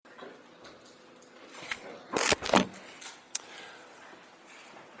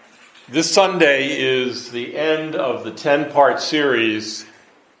This Sunday is the end of the 10-part series,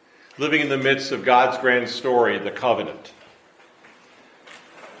 Living in the Midst of God's Grand Story, the Covenant.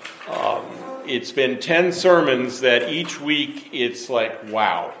 It's been 10 sermons that each week it's like,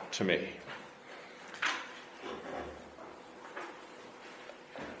 wow, to me.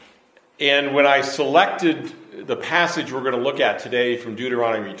 And when I selected the passage we're going to look at today from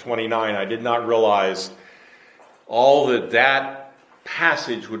Deuteronomy 29, I did not realize all that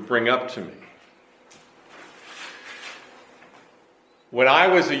passage would bring up to me. When I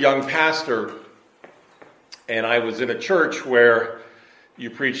was a young pastor and I was in a church where you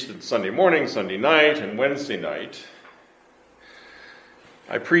preached Sunday morning, Sunday night, and Wednesday night,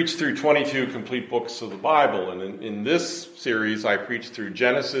 I preached through 22 complete books of the Bible, and in this series I preached through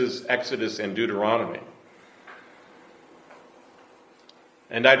Genesis, Exodus, and Deuteronomy.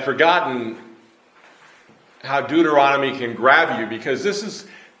 And I'd forgotten how Deuteronomy can grab you, because this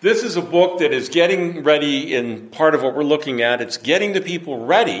is a book that is getting ready, in part of what we're looking at. It's getting the people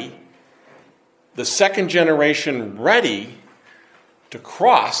ready, the second generation ready to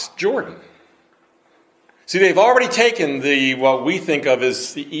cross Jordan. See, they've already taken what we think of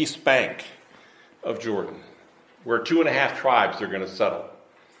as the east bank of Jordan, where 2.5 tribes are going to settle.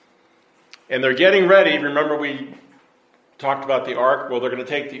 And they're getting ready. Remember, we talked about the ark. Well, they're going to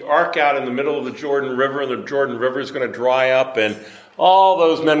take the ark out in the middle of the Jordan River, and the Jordan River is going to dry up, and all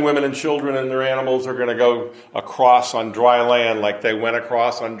those men, women, and children and their animals are going to go across on dry land like they went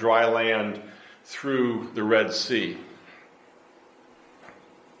across on dry land through the Red Sea.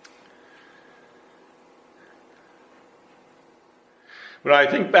 When I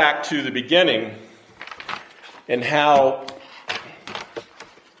think back to the beginning and how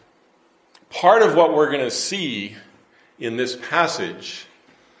part of what we're going to see in this passage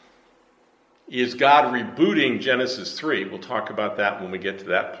is God rebooting Genesis 3. We'll talk about that when we get to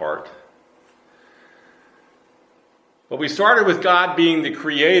that part. But we started with God being the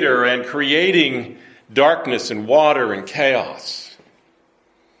creator and creating darkness and water and chaos.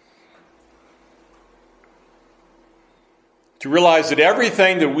 To realize that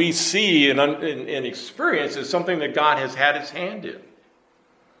everything that we see and experience is something that God has had his hand in.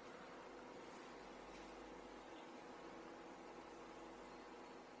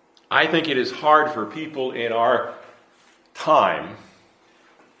 I think it is hard for people in our time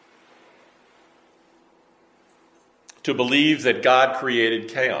to believe that God created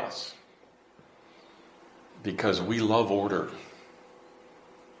chaos, because we love order.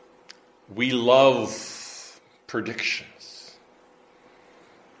 We love predictions,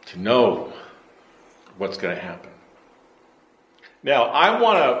 to know what's going to happen. Now, I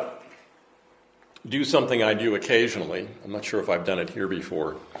want to do something I do occasionally. I'm not sure if I've done it here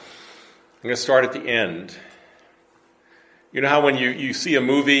before. I'm going to start at the end. You know how when you see a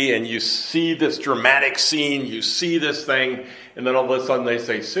movie and you see this dramatic scene, you see this thing, and then all of a sudden they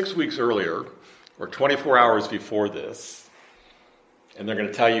say 6 weeks earlier or 24 hours before this, and they're going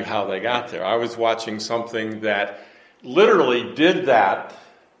to tell you how they got there. I was watching something that literally did that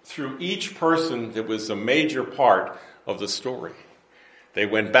through each person that was a major part of the story. They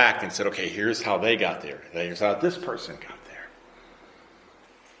went back and said, okay, here's how they got there. Here's how this person got there.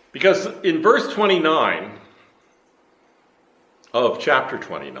 Because in verse 29 of chapter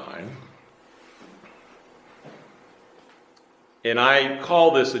 29, and I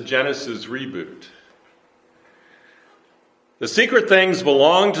call this a Genesis reboot, the secret things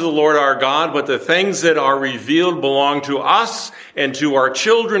belong to the Lord our God, but the things that are revealed belong to us and to our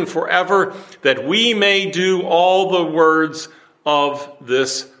children forever, that we may do all the words of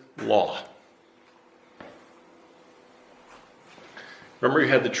this law. Remember, you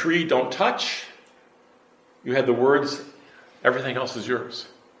had the tree, don't touch. You had the words, everything else is yours.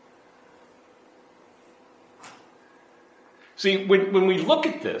 See, when we look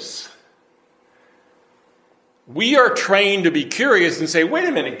at this, we are trained to be curious and say, wait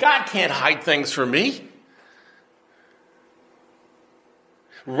a minute, God can't hide things from me.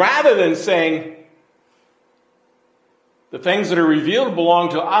 Rather than saying, the things that are revealed belong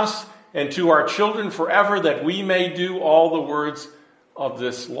to us and to our children forever, that we may do all the words of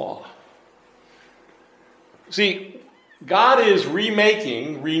this law. See, God is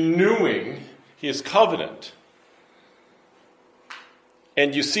renewing his covenant.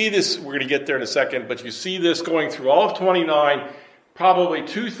 And you see this, we're going to get there in a second, but you see this going through all of 29, probably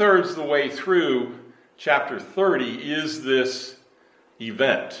 2/3 of the way through chapter 30 is this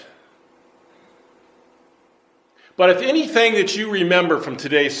event. But if anything that you remember from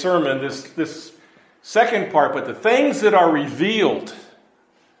today's sermon, this second part, but the things that are revealed,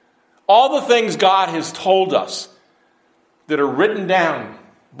 all the things God has told us that are written down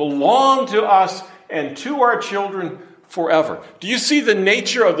belong to us and to our children forever. Do you see the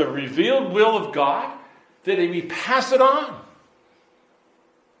nature of the revealed will of God? That we pass it on.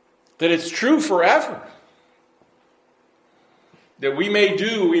 That it's true forever. That we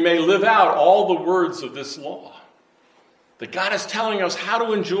may live out all the words of this law. That God is telling us how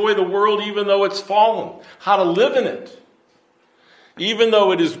to enjoy the world even though it's fallen. How to live in it. Even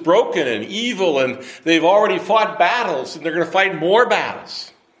though it is broken and evil and they've already fought battles and they're going to fight more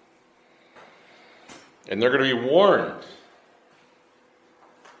battles. And they're going to be warned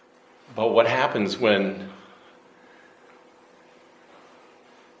about what happens when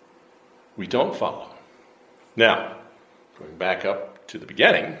we don't follow. Now, going back up to the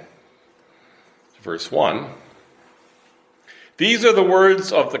beginning, verse 1. These are the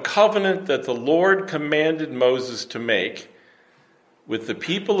words of the covenant that the Lord commanded Moses to make with the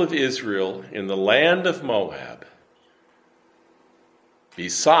people of Israel in the land of Moab,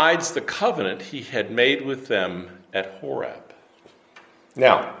 besides the covenant he had made with them at Horeb.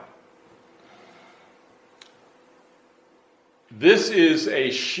 Now, this is a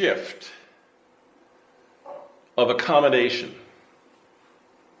shift of accommodation.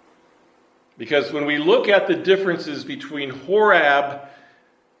 Because when we look at the differences between Horeb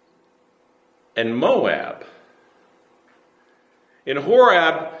and Moab, in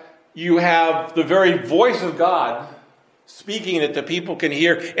Horeb, you have the very voice of God speaking that the people can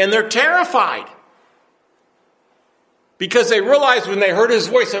hear, and they're terrified. Because they realize when they heard his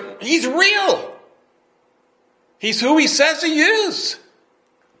voice that he's real. He's who he says he is.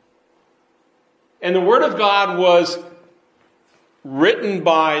 And the word of God was written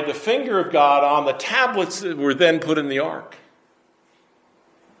by the finger of God on the tablets that were then put in the ark.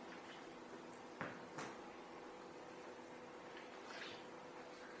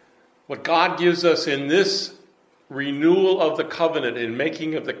 What God gives us in this renewal of the covenant, in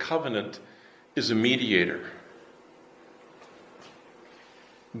making of the covenant, is a mediator.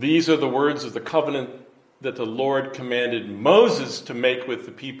 These are the words of the covenant that the Lord commanded Moses to make with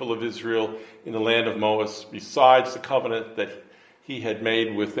the people of Israel in the land of Moab, besides the covenant that he had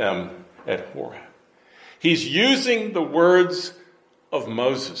made with them at Horeb. He's using the words of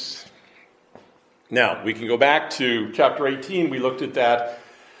Moses. Now, we can go back to chapter 18. We looked at that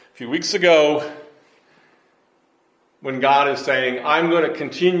a few weeks ago when God is saying, I'm going to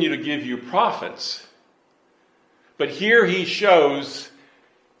continue to give you prophets. But here he shows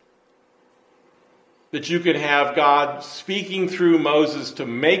that you can have God speaking through Moses to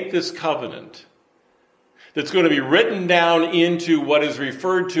make this covenant that's going to be written down into what is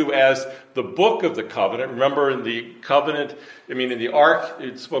referred to as the book of the covenant. Remember in the covenant, in the ark,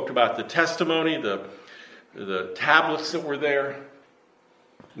 it spoke about the testimony, the tablets that were there.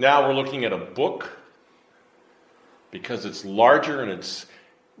 Now we're looking at a book because it's larger and it's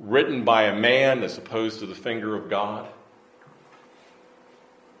written by a man as opposed to the finger of God.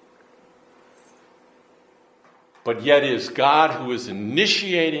 But yet it is God who is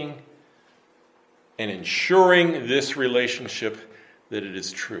initiating and ensuring this relationship that it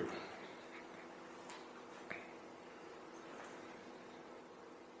is true.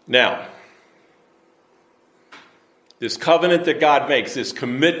 Now, this covenant that God makes, this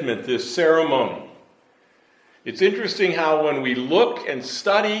commitment, this ceremony, it's interesting how when we look and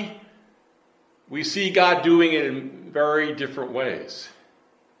study, we see God doing it in very different ways.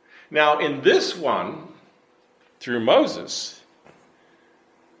 Now, in this one, through Moses,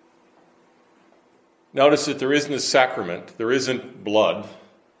 notice that there isn't a sacrament, there isn't blood.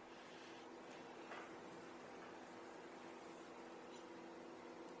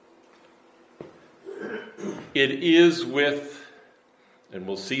 It is with, and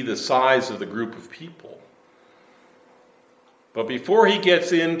we'll see the size of the group of people. But before he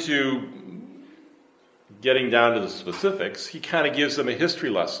gets into getting down to the specifics, he kind of gives them a history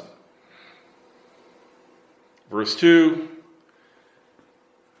lesson. Verse 2,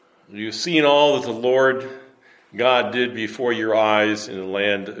 you've seen all that the Lord God did before your eyes in the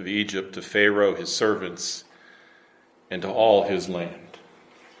land of Egypt to Pharaoh, his servants, and to all his land.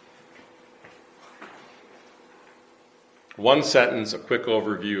 One sentence, a quick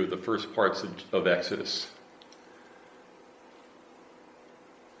overview of the first parts of Exodus.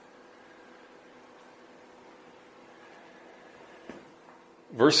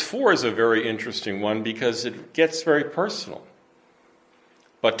 Verse 4 is a very interesting one because it gets very personal.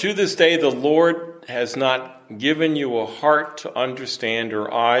 But to this day the Lord has not given you a heart to understand,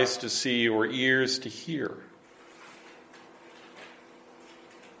 or eyes to see, or ears to hear.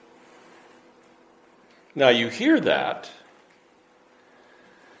 Now you hear that,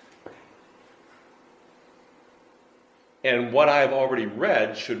 and what I've already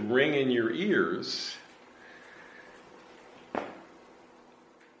read should ring in your ears,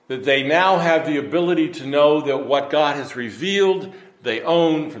 that they now have the ability to know that what God has revealed, they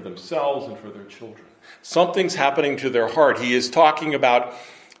own for themselves and for their children. Something's happening to their heart. He is talking about,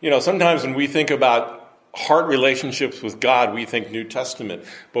 sometimes when we think about heart relationships with God, we think New Testament,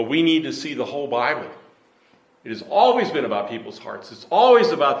 but we need to see the whole Bible. It has always been about people's hearts. It's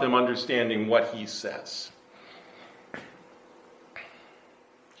always about them understanding what he says.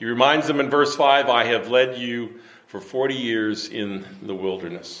 He reminds them in verse 5, I have led you for 40 years in the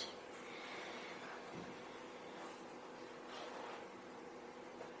wilderness.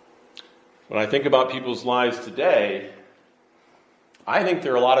 When I think about people's lives today, I think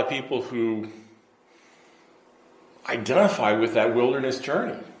there are a lot of people who identify with that wilderness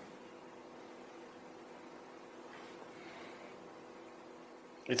journey.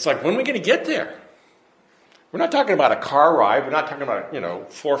 It's like, when are we going to get there? We're not talking about a car ride. We're not talking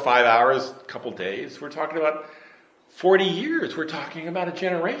about, 4 or 5 hours, a couple days. We're talking about 40 years. We're talking about a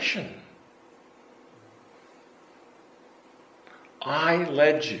generation. I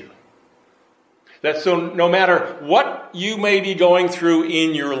led you. That so no matter what you may be going through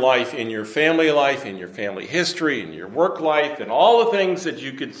in your life, in your family history, in your work life, and all the things that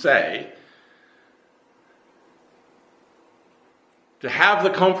you could say, to have the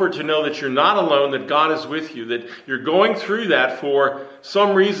comfort to know that you're not alone, that God is with you, that you're going through that for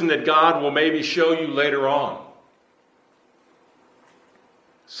some reason that God will maybe show you later on.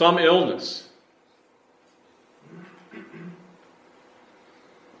 Some illness.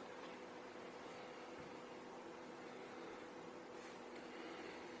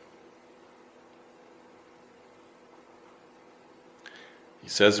 He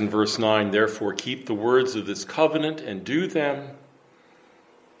says in verse 9, therefore keep the words of this covenant and do them,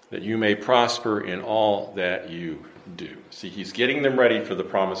 that you may prosper in all that you do. See, he's getting them ready for the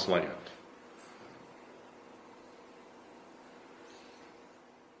promised land.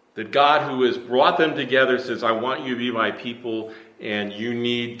 That God, who has brought them together, says, I want you to be my people, and you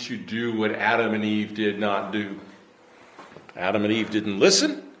need to do what Adam and Eve did not do. Adam and Eve didn't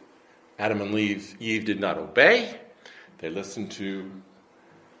listen. Adam and Eve did not obey. They listened to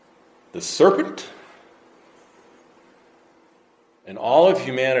the serpent. And all of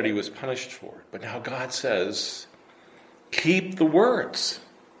humanity was punished for it. But now God says, keep the words.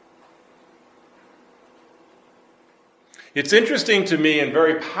 It's interesting to me and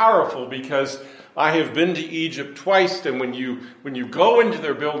very powerful because I have been to Egypt twice, and when you go into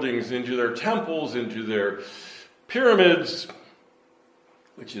their buildings, into their temples, into their pyramids,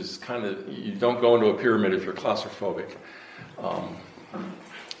 which is kind of, you don't go into a pyramid if you're claustrophobic.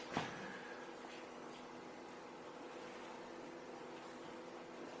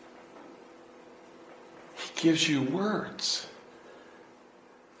 Gives you words.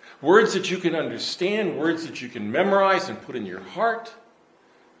 Words that you can understand, words that you can memorize and put in your heart.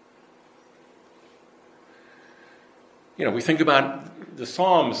 We think about the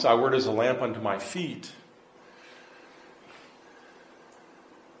Psalms, thy word is a lamp unto my feet.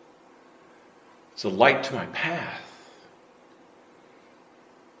 It's a light to my path.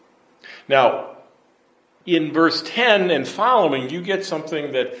 Now, in verse 10 and following, you get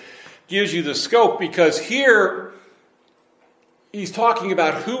something that gives you the scope, because here he's talking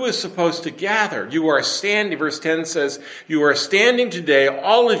about who is supposed to gather. You are standing, verse 10 says, you are standing today,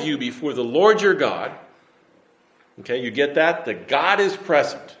 all of you, before the Lord your God. Okay, you get that? The God is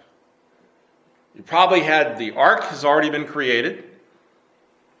present. You probably had the ark has already been created.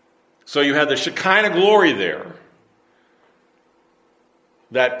 So you had the Shekinah glory there.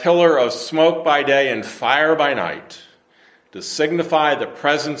 That pillar of smoke by day and fire by night, to signify the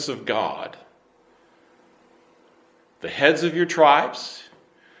presence of God. The heads of your tribes,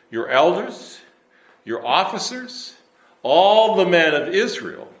 your elders, your officers, all the men of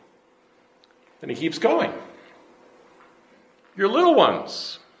Israel. Then he keeps going. Your little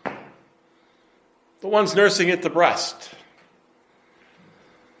ones, the ones nursing at the breast,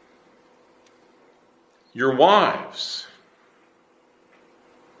 your wives.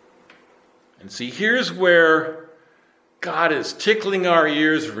 And see, here's where God is tickling our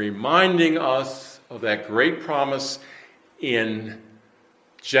ears, reminding us of that great promise in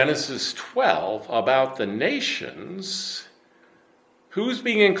Genesis 12 about the nations. Who's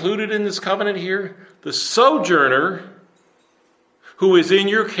being included in this covenant here? The sojourner who is in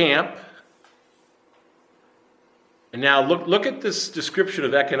your camp. And now look at this description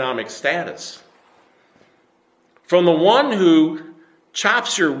of economic status. From the one who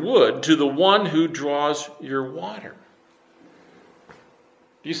chops your wood to the one who draws your water.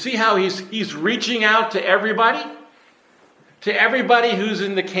 Do you see how he's reaching out to everybody? to everybody who's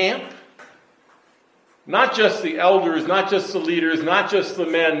in the camp. Not just the elders, not just the leaders, not just the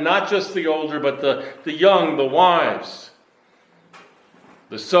men, not just the older, but the young, the wives,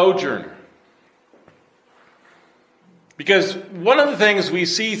 the sojourner. Because one of the things we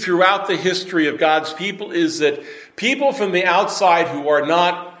see throughout the history of God's people is that people from the outside who are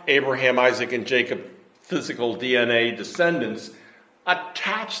not Abraham, Isaac, and Jacob physical DNA descendants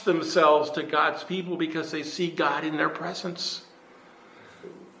attach themselves to God's people because they see God in their presence.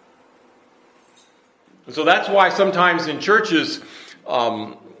 And so that's why sometimes in churches,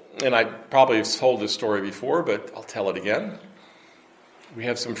 and I probably have told this story before, but I'll tell it again. We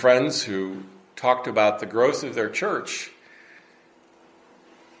have some friends who talked about the growth of their church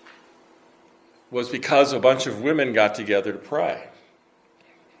was because a bunch of women got together to pray.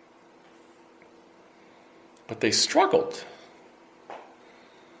 But they struggled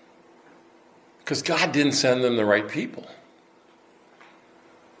because God didn't send them the right people.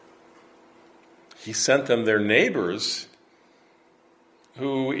 He sent them their neighbors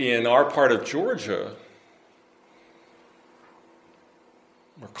who in our part of Georgia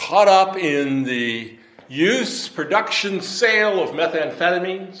were caught up in the use, production, sale of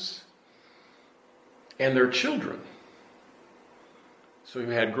methamphetamines and their children. So you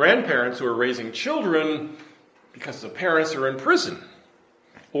had grandparents who were raising children because the parents are in prison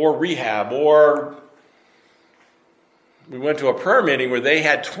or rehab, or we went to a prayer meeting where they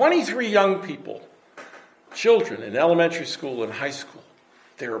had 23 young people, children in elementary school and high school,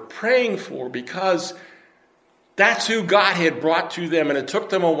 they were praying for because that's who God had brought to them, and it took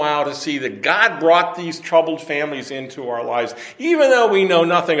them a while to see that God brought these troubled families into our lives. Even though we know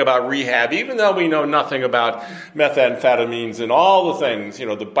nothing about rehab, even though we know nothing about methamphetamines and all the things, the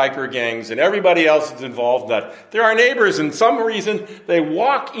biker gangs and everybody else that's involved in that, they're our neighbors, and some reason they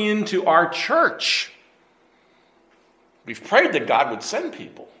walk into our church. We've prayed that God would send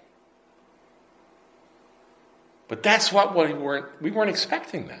people. But that's what we weren't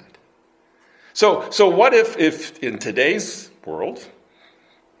expecting that. So what if in today's world,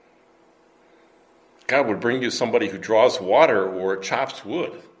 God would bring you somebody who draws water or chops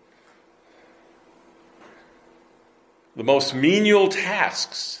wood? The most menial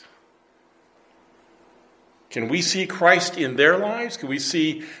tasks. Can we see Christ in their lives? Can we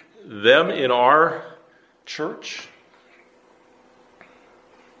see them in our church?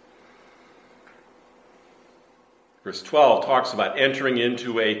 Verse 12 talks about entering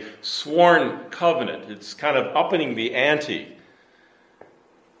into a sworn covenant. It's kind of upping the ante.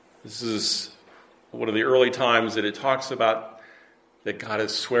 This is one of the early times that it talks about that God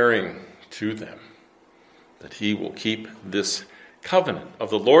is swearing to them that he will keep this covenant of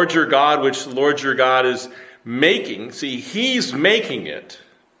the Lord your God, which the Lord your God is making. See, he's making it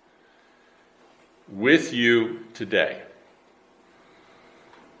with you today.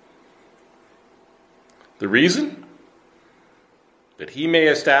 The reason? That he may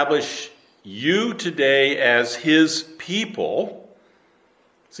establish you today as his people.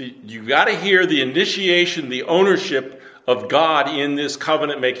 See, you got to hear the initiation, the ownership of God in this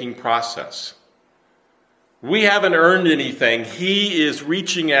covenant-making process. We haven't earned anything. He is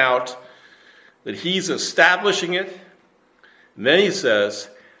reaching out, that he's establishing it. And then he says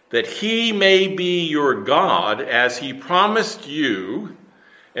that he may be your God as he promised you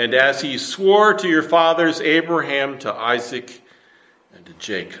and as he swore to your fathers Abraham, to Isaac, and to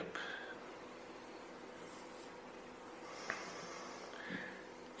Jacob.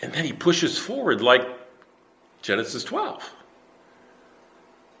 And then he pushes forward like Genesis 12.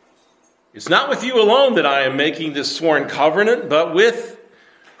 It's not with you alone that I am making this sworn covenant, but with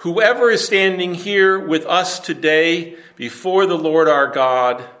whoever is standing here with us today before the Lord our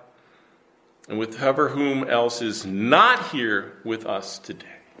God, and with whoever whom else is not here with us today.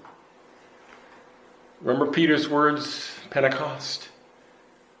 Remember Peter's words, Pentecost?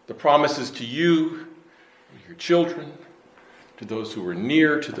 The promises to you, your children, to those who are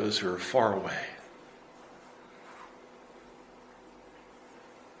near, to those who are far away.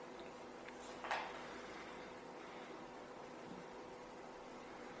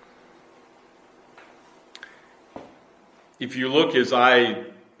 If you look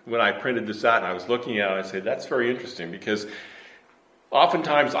when I printed this out and I was looking at it, I said, that's very interesting, because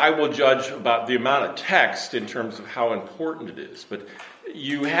oftentimes I will judge about the amount of text in terms of how important it is. But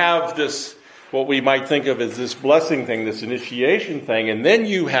you have this, what we might think of as this blessing thing, this initiation thing, and then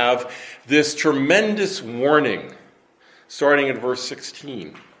you have this tremendous warning, starting in verse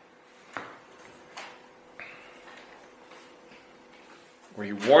 16, where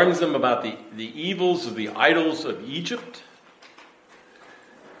he warns them about the evils of the idols of Egypt.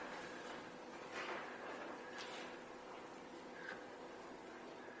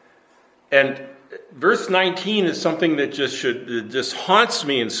 And verse 19 is something that just haunts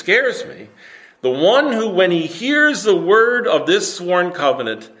me and scares me. The one who, when he hears the word of this sworn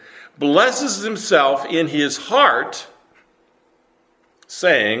covenant, blesses himself in his heart,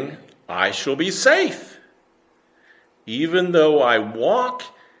 saying, I shall be safe, even though I walk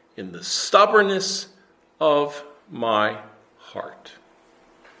in the stubbornness of my heart.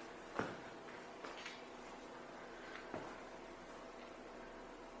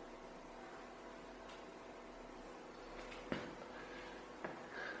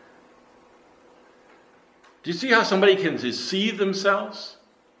 Do you see how somebody can deceive themselves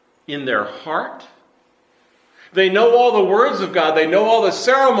in their heart? They know all the words of God. They know all the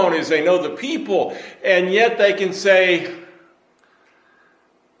ceremonies. They know the people. And yet they can say,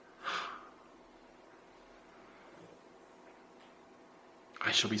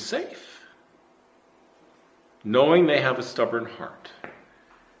 I shall be safe, knowing they have a stubborn heart.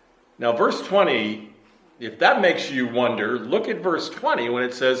 Now, verse 20, if that makes you wonder, look at verse 20 when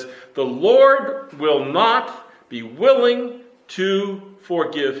it says, the Lord will not be willing to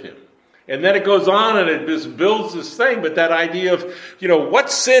forgive him. And then it goes on and it just builds this thing, but that idea of,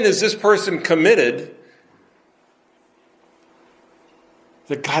 what sin has this person committed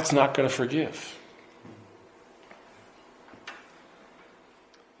that God's not going to forgive?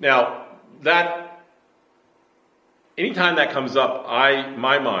 Now, anytime that comes up,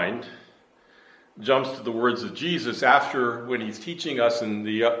 my mind jumps to the words of Jesus after when he's teaching us in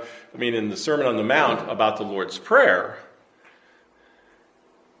the Sermon on the Mount about the Lord's Prayer.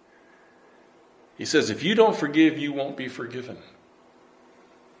 He says, if you don't forgive, you won't be forgiven.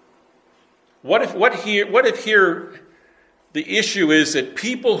 What if here the issue is that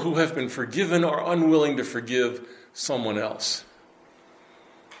people who have been forgiven are unwilling to forgive someone else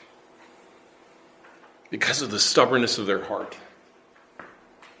because of the stubbornness of their heart?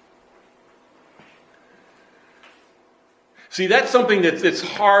 See, that's something that's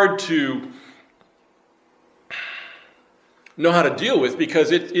hard to know how to deal with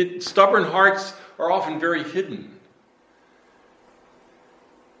because stubborn hearts are often very hidden.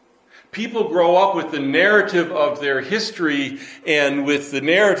 People grow up with the narrative of their history and with the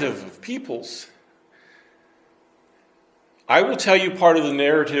narrative of people's. I will tell you part of the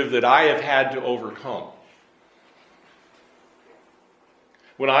narrative that I have had to overcome.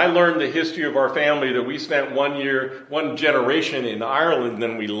 When I learned the history of our family, that we spent one generation in Ireland,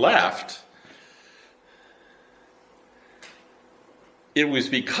 then we left, it was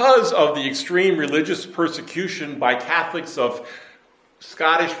because of the extreme religious persecution by Catholics of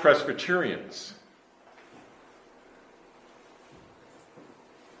Scottish Presbyterians.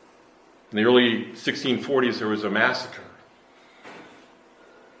 In the early 1640s, there was a massacre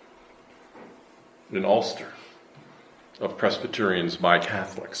in Ulster of Presbyterians by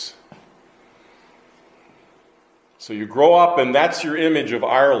Catholics. So you grow up and that's your image of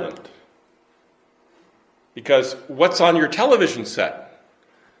Ireland. Because what's on your television set?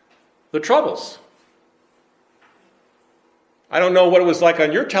 The Troubles. I don't know what it was like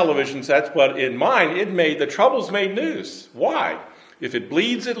on your television sets, but in mine, the Troubles made news. Why? If it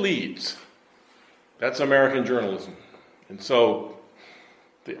bleeds, it leads. That's American journalism. And so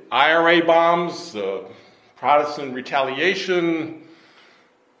the IRA bombs, the Protestant retaliation,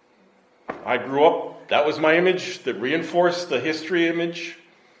 I grew up, that was my image that reinforced the history image.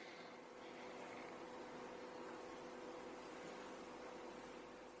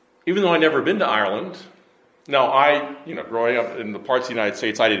 Even though I'd never been to Ireland, now growing up in the parts of the United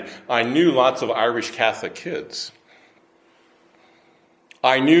States I knew lots of Irish Catholic kids.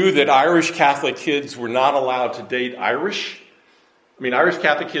 I knew that Irish Catholic kids were not allowed to date Irish. Irish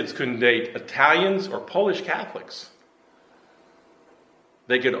Catholic kids couldn't date Italians or Polish Catholics.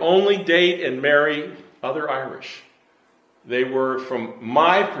 They could only date and marry other Irish. They were, from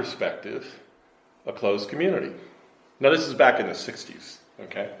my perspective, a closed community. Now, this is back in the 60s,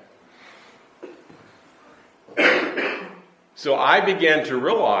 okay? So I began to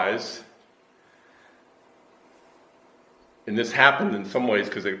realize, and this happened in some ways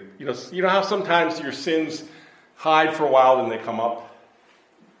because you know how sometimes your sins hide for a while and they come up?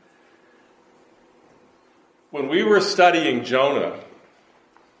 When we were studying Jonah,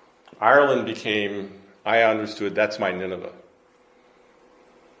 Ireland became, I understood, that's my Nineveh.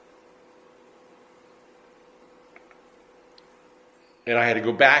 And I had to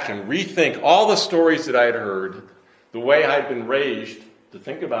go back and rethink all the stories that I had heard, the way I'd been raised to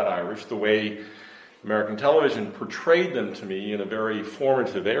think about Irish, the way American television portrayed them to me in a very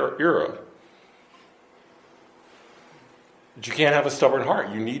formative era. But you can't have a stubborn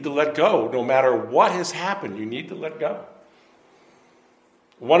heart. You need to let go. No matter what has happened, you need to let go.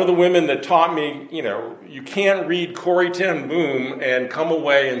 One of the women that taught me, you can't read Corrie ten Boom and come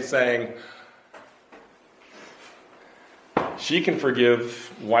away and saying, she can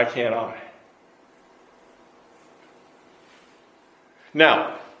forgive, why can't I?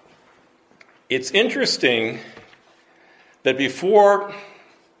 Now, it's interesting that before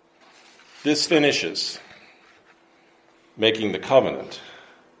this finishes, making the covenant,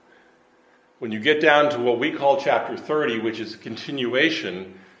 when you get down to what we call chapter 30, which is a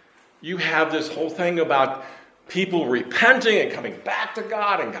continuation, you have this whole thing about people repenting and coming back to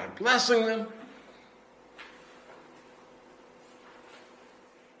God and God blessing them.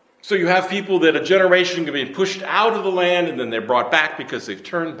 So you have people that a generation can be pushed out of the land and then they're brought back because they've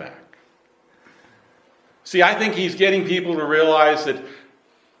turned back. See, I think he's getting people to realize that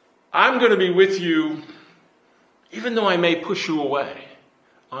I'm going to be with you, even though I may push you away,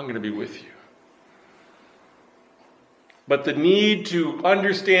 I'm going to be with you. But the need to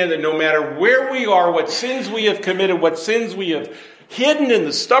understand that no matter where we are, what sins we have committed, what sins we have hidden in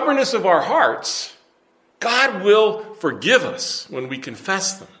the stubbornness of our hearts, God will forgive us when we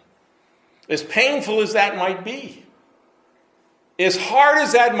confess them. As painful as that might be, as hard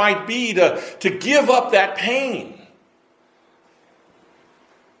as that might be to give up that pain.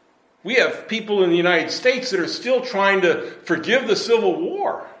 We have people in the United States that are still trying to forgive the Civil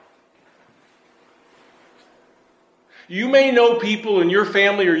War. You may know people in your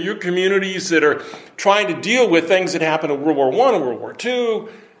family or your communities that are trying to deal with things that happened in World War I and World War II,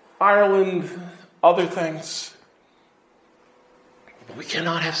 Ireland, other things. But we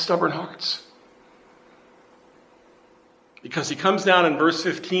cannot have stubborn hearts. Because he comes down in verse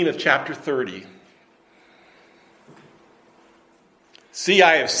 15 of chapter 30. See,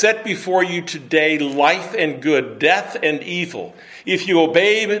 I have set before you today life and good, death and evil. If you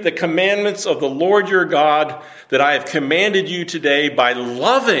obey the commandments of the Lord your God that I have commanded you today by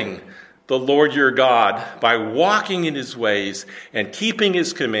loving the Lord your God, by walking in his ways and keeping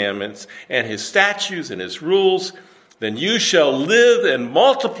his commandments and his statutes and his rules, then you shall live and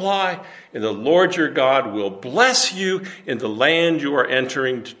multiply, and the Lord your God will bless you in the land you are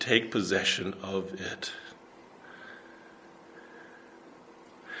entering to take possession of it.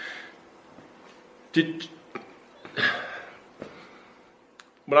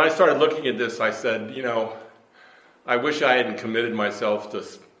 When I started looking at this, I said, I wish I hadn't committed myself to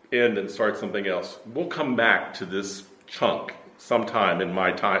end and start something else. We'll come back to this chunk sometime in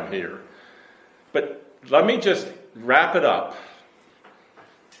my time here. But let me just wrap it up.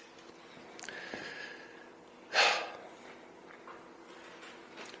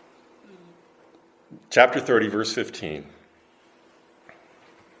 Chapter 30, verse 15.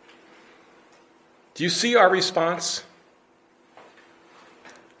 Do you see our response?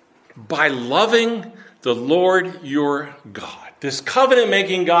 By loving the Lord your God. This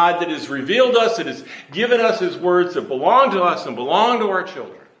covenant-making God that has revealed us, that has given us his words that belong to us and belong to our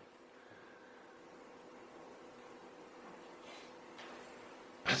children.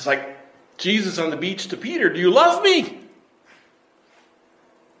 It's like Jesus on the beach to Peter, do you love me?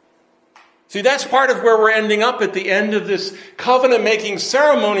 See, that's part of where we're ending up at the end of this covenant-making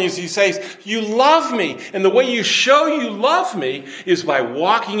ceremony is he says, you love me. And the way you show you love me is by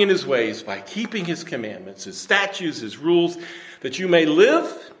walking in his ways, by keeping his commandments, his statutes, his rules, that you may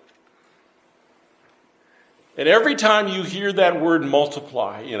live. And every time you hear that word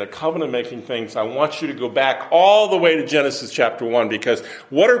multiply in a covenant-making things, I want you to go back all the way to Genesis chapter 1, because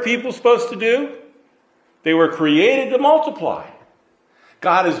what are people supposed to do? They were created to multiply.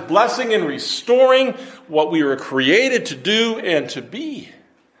 God is blessing and restoring what we were created to do and to be.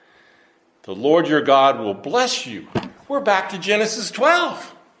 The Lord your God will bless you. We're back to Genesis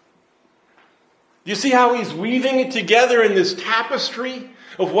 12. You see how he's weaving it together in this tapestry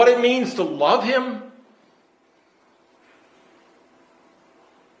of what it means to love him?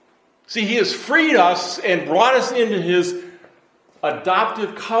 See, he has freed us and brought us into his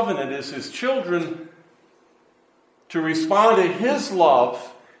adoptive covenant as his children to respond to his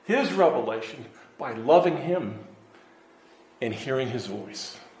love, his revelation, by loving him and hearing his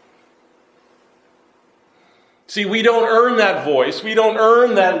voice. See, we don't earn that voice. We don't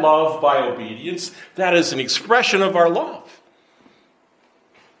earn that love by obedience. That is an expression of our love.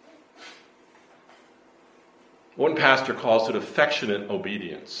 One pastor calls it affectionate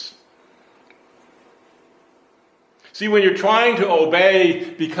obedience. See, when you're trying to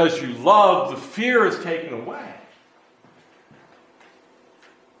obey because you love, the fear is taken away.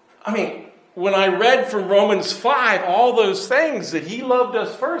 I mean, when I read from Romans 5, all those things, that he loved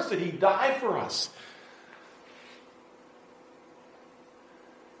us first, that he died for us.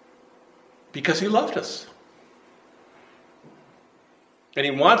 Because he loved us. And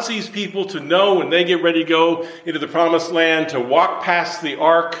he wants these people to know when they get ready to go into the promised land, to walk past the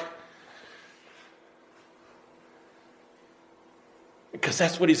ark. Because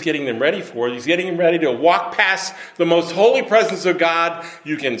that's what he's getting them ready for. He's getting them ready to walk past the most holy presence of God.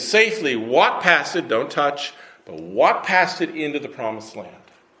 You can safely walk past it, don't touch, but walk past it into the promised land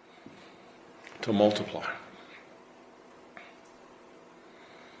to multiply.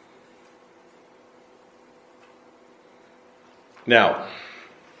 Now,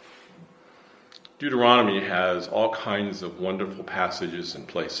 Deuteronomy has all kinds of wonderful passages and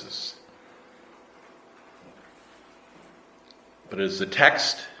places. But it is a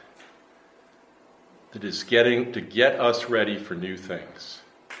text that is getting to get us ready for new things.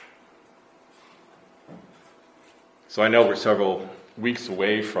 So I know we're several weeks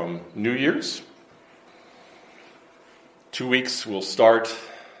away from New Year's. 2 weeks we'll start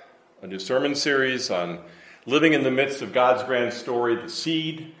a new sermon series on living in the midst of God's grand story, the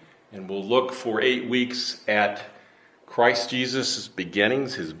seed, and we'll look for 8 weeks at Christ Jesus'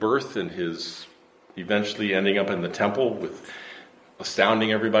 beginnings, his birth, and his eventually ending up in the temple with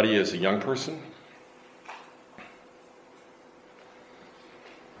astounding everybody as a young person.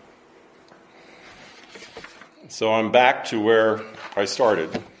 So I'm back to where I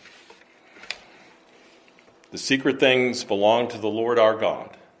started. The secret things belong to the Lord our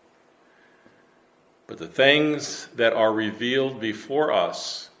God. But the things that are revealed before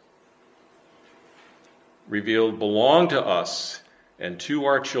us, revealed belong to us and to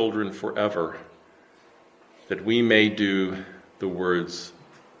our children forever, that we may do the words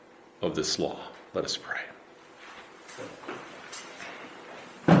of this law. Let us pray.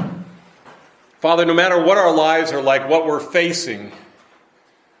 Father, no matter what our lives are like, what we're facing,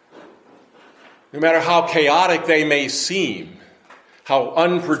 no matter how chaotic they may seem, how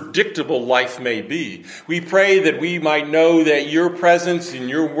unpredictable life may be, we pray that we might know that your presence and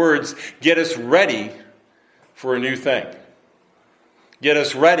your words get us ready for a new thing. Get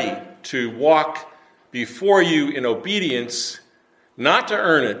us ready to walk before you in obedience, not to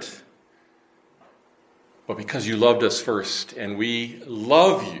earn it, but because you loved us first, and we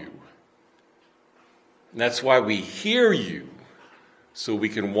love you. And that's why we hear you, so we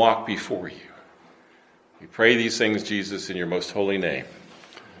can walk before you. We pray these things, Jesus, in your most holy name.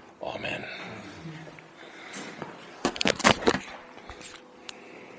 Amen.